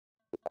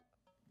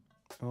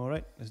All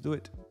right, let's do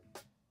it.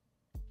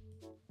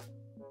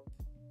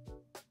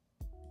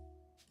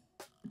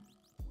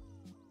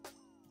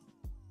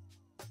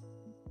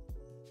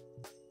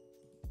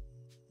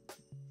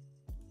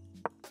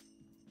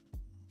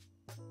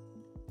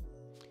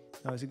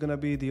 Now, is it gonna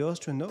be the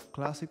Austrian? No,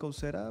 classical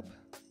setup.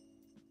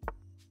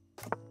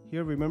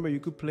 Here, remember, you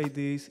could play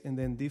this and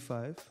then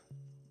d5.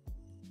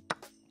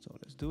 So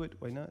let's do it,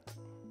 why not?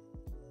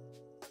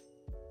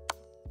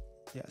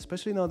 Yeah,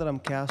 especially now that I'm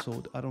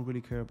castled, I don't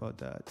really care about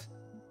that.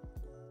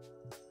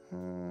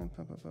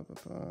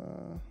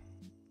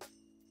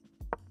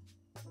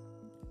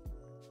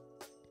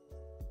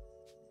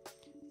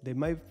 They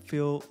might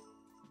feel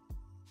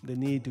the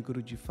need to go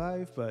to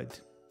g5, but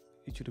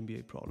it shouldn't be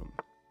a problem.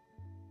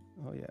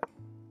 Oh yeah.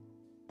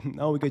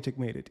 Now we get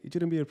checkmated. It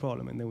shouldn't be a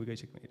problem, and then we get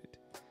checkmated.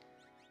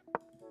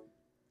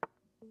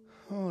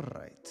 All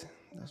right,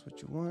 that's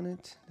what you wanted.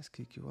 Let's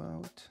kick you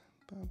out.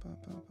 Well,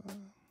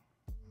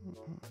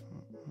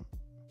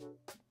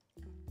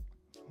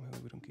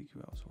 we don't kick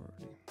you out so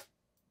early.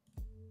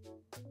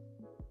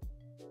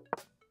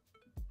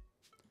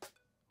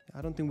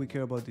 I don't think we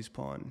care about this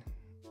pawn,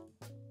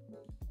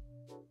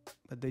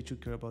 but they should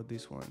care about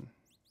this one.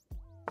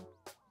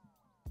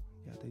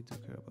 Yeah, they do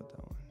care about that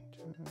one.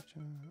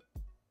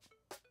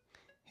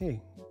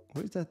 Hey,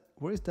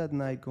 where is that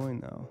knight going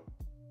now?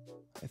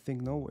 I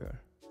think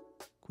nowhere.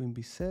 Queen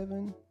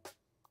b7.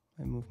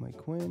 I move my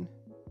queen.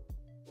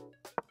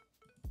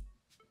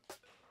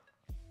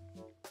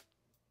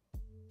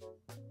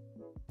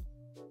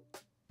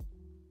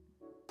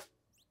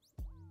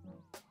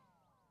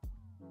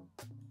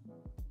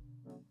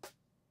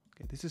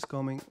 Okay, this is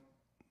coming.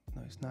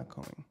 No, it's not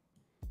coming.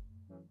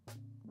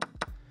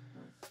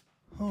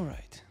 All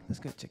right, let's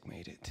get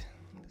checkmated.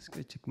 Let's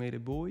get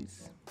checkmated,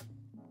 boys.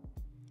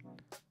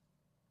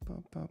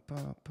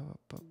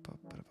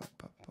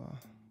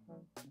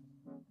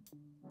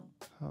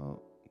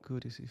 How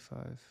good is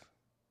e5?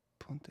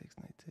 Pawn takes,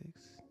 knight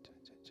takes.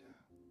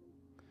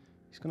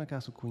 He's gonna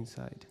castle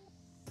queenside.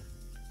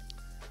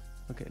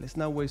 Okay, let's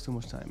not waste too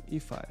much time.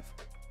 e5.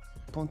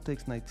 Pawn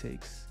takes, knight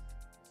takes.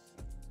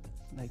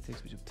 Knight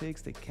takes, bishop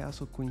takes. They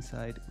castle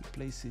queenside. We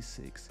play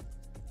c6.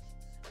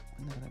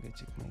 I'm not gonna get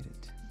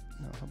checkmated.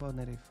 No, how about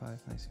knight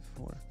a5, knight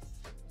c4?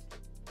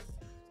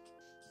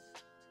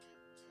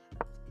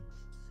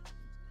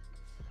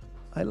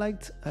 I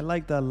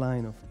liked that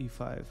line of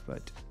e5,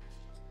 but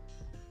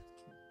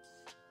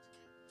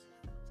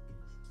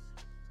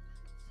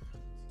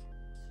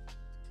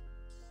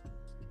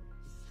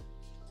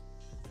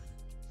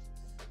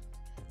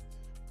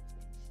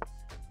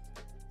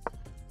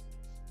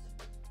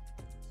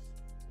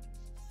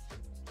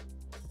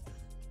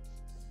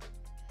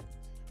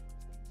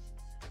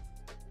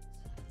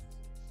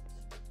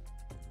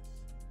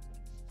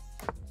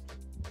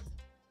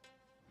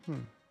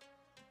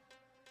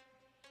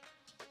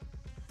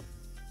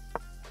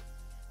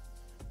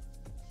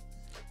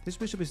this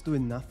bishop is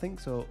doing nothing,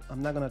 so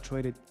I'm not gonna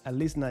trade it, at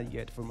least not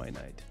yet, for my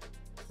knight.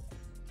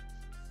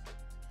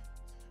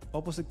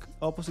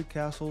 Opposite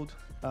castled,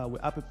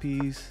 with up a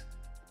piece.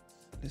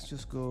 Let's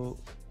just go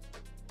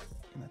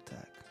and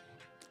attack.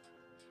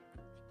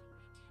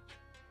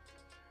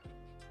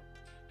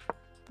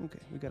 Okay,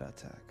 we gotta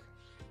attack.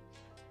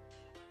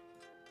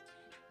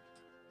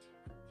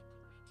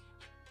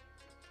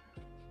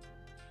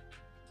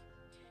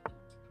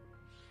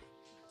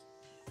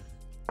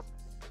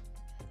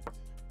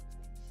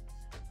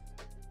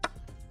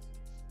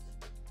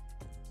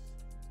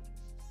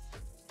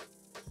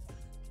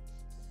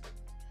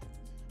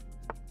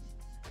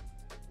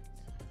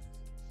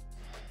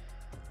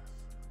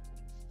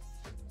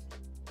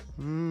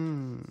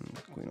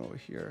 Queen over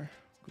here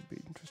could be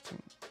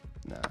interesting.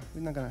 Nah,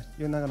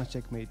 you're not gonna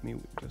checkmate me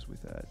just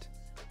with that.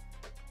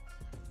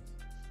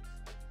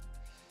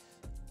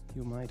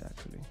 You might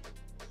actually.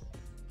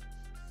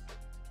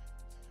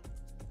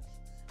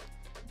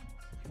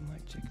 You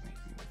might checkmate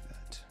me with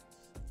that.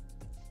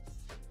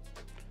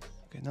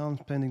 Okay, now I'm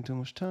spending too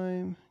much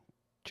time.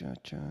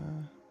 Cha-cha.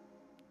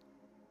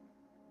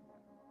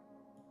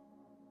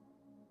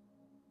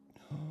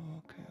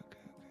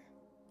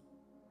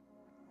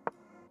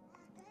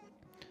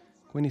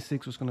 Queen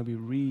e6 was gonna be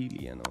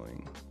really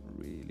annoying,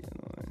 really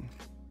annoying.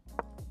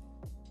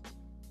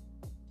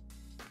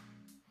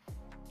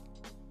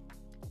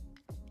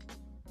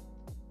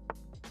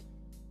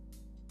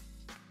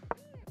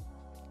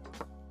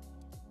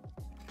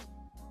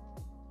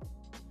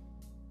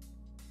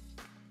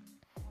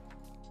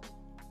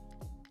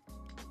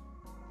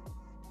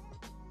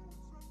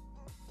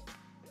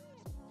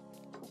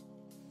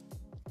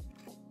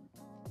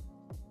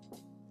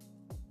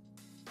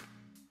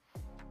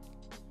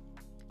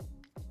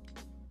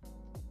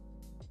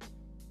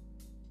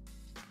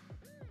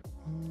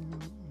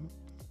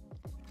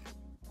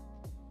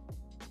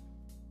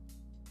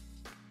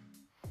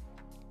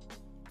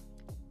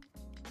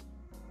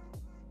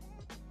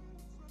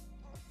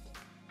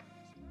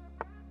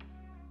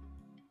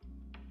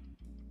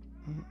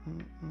 Okay,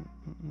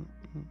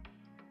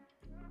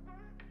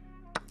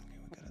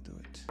 we gotta do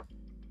it.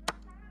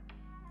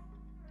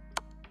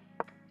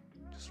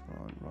 Just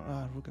run.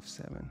 Ah, rook f7.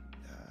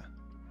 Yeah.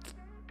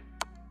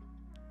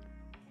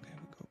 Okay,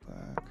 we go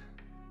back.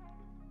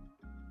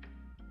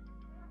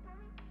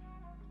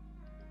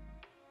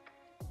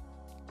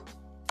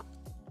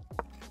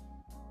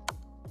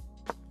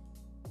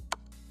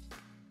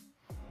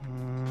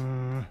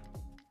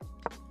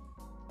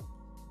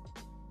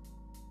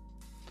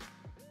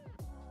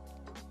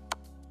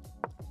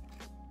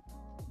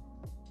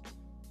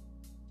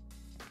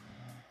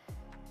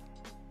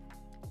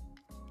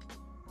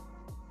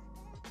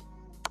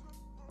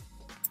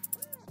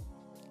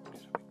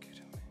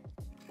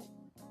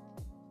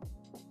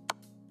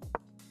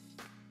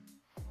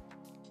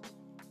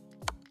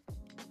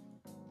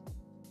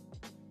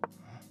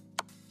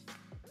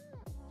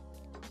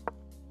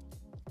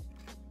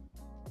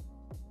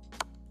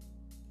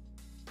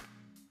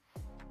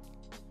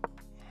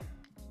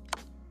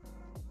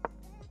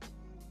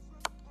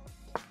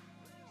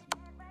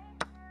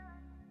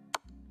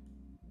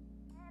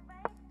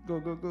 Go,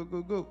 go, go,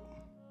 go, go.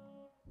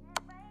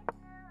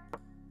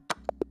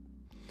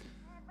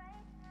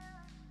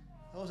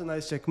 That was a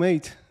nice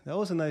checkmate. That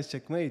was a nice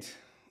checkmate.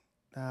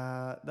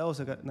 That was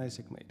a nice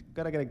checkmate.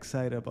 Gotta get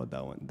excited about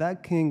that one.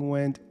 That king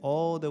went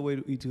all the way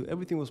to e2.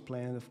 Everything was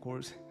planned, of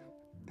course,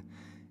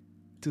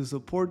 to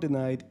support the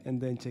knight and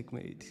then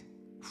checkmate.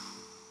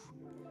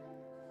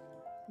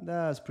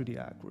 That's pretty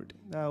awkward.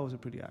 That was a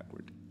pretty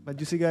awkward. But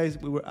you see, guys,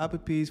 we were up a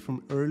piece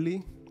from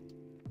early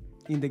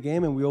in the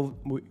game, and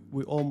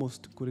we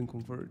almost couldn't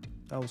convert.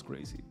 That was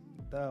crazy.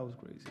 That was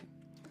crazy.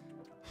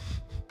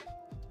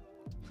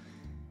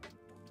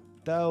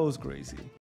 That was crazy.